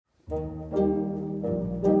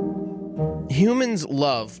Humans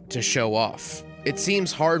love to show off. It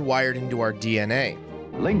seems hardwired into our DNA.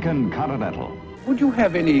 Lincoln Continental. Would you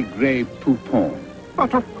have any Grey Poupon?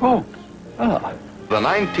 But of course. Ah. The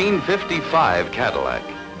 1955 Cadillac.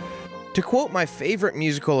 To quote my favorite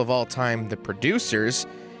musical of all time, The Producers,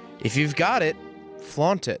 if you've got it,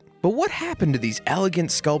 flaunt it. But what happened to these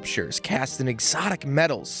elegant sculptures cast in exotic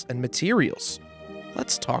metals and materials?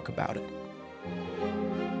 Let's talk about it.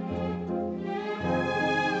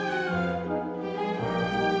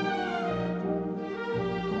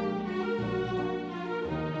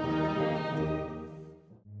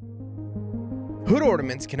 Hood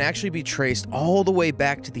ornaments can actually be traced all the way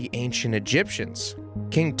back to the ancient Egyptians.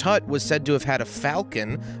 King Tut was said to have had a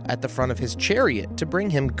falcon at the front of his chariot to bring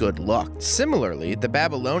him good luck. Similarly, the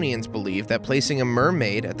Babylonians believed that placing a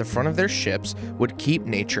mermaid at the front of their ships would keep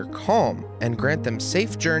nature calm and grant them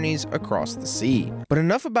safe journeys across the sea. But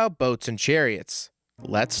enough about boats and chariots.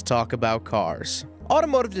 Let's talk about cars.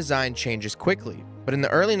 Automotive design changes quickly, but in the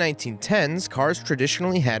early 1910s, cars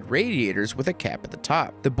traditionally had radiators with a cap at the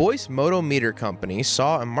top. The Boyce Motor Meter Company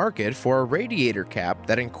saw a market for a radiator cap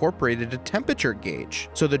that incorporated a temperature gauge,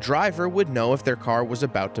 so the driver would know if their car was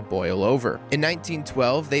about to boil over. In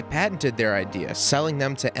 1912, they patented their idea, selling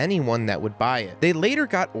them to anyone that would buy it. They later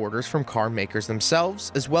got orders from car makers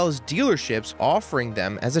themselves, as well as dealerships offering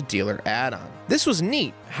them as a dealer add-on. This was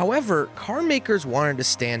neat. However, car makers wanted to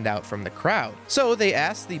stand out from the crowd, so they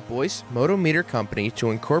asked the Boyce Motor Meter Company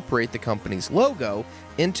to incorporate the company's logo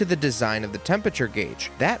into the design of the temperature gauge.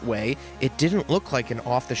 That way, it didn't look like an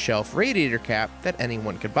off-the-shelf radiator cap that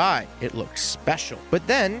anyone could buy. It looked special. But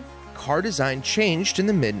then, car design changed in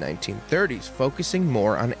the mid-1930s, focusing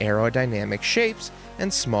more on aerodynamic shapes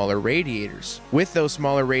and smaller radiators. With those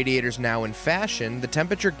smaller radiators now in fashion, the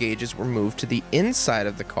temperature gauges were moved to the inside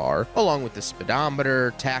of the car, along with the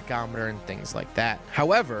speedometer, tachometer, and things like that.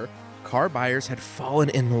 However, car buyers had fallen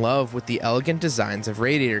in love with the elegant designs of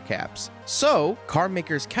radiator caps. So, car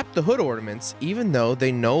makers kept the hood ornaments even though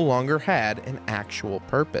they no longer had an actual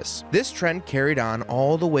purpose. This trend carried on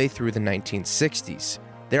all the way through the 1960s.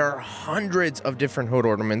 There are hundreds of different hood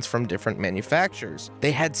ornaments from different manufacturers.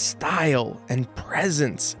 They had style and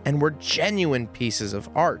presence and were genuine pieces of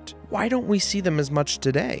art. Why don't we see them as much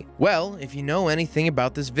today? Well, if you know anything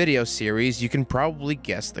about this video series, you can probably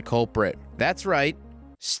guess the culprit. That's right,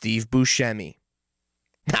 Steve Buscemi.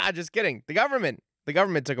 Nah, just kidding. The government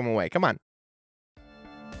took him away. Come on.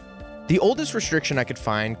 The oldest restriction I could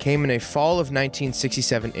find came in a fall of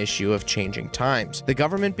 1967 issue of Changing Times. The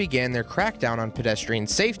government began their crackdown on pedestrian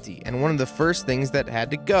safety, and one of the first things that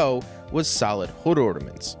had to go was solid hood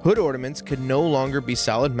ornaments. Hood ornaments could no longer be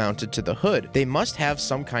solid mounted to the hood. They must have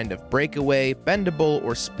some kind of breakaway, bendable,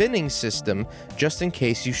 or spinning system just in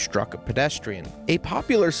case you struck a pedestrian. A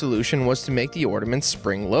popular solution was to make the ornaments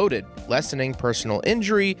spring-loaded, lessening personal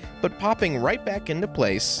injury, but popping right back into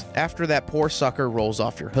place after that poor sucker rolls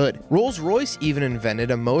off your hood. Rolls-Royce even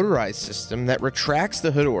invented a motorized system that retracts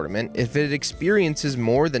the hood ornament if it experiences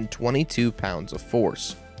more than 22 pounds of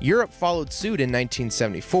force. Europe followed suit in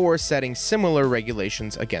 1974, setting similar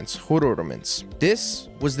regulations against hood ornaments. This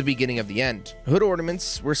was the beginning of the end. Hood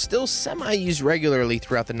ornaments were still semi-used regularly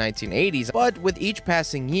throughout the 1980s, but with each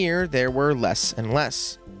passing year, there were less and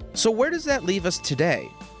less. So where does that leave us today?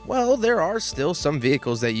 Well, there are still some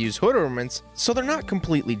vehicles that use hood ornaments, so they're not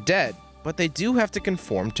completely dead. But they do have to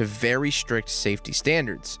conform to very strict safety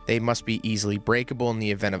standards. They must be easily breakable in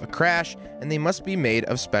the event of a crash, and they must be made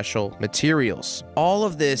of special materials. All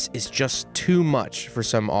of this is just too much for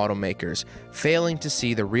some automakers, failing to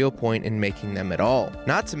see the real point in making them at all.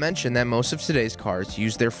 Not to mention that most of today's cars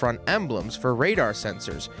use their front emblems for radar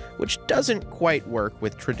sensors, which doesn't quite work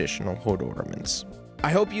with traditional hood ornaments.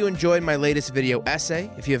 I hope you enjoyed my latest video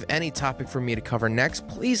essay. If you have any topic for me to cover next,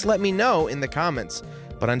 please let me know in the comments.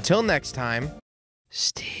 But until next time,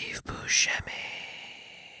 Steve Buscemi.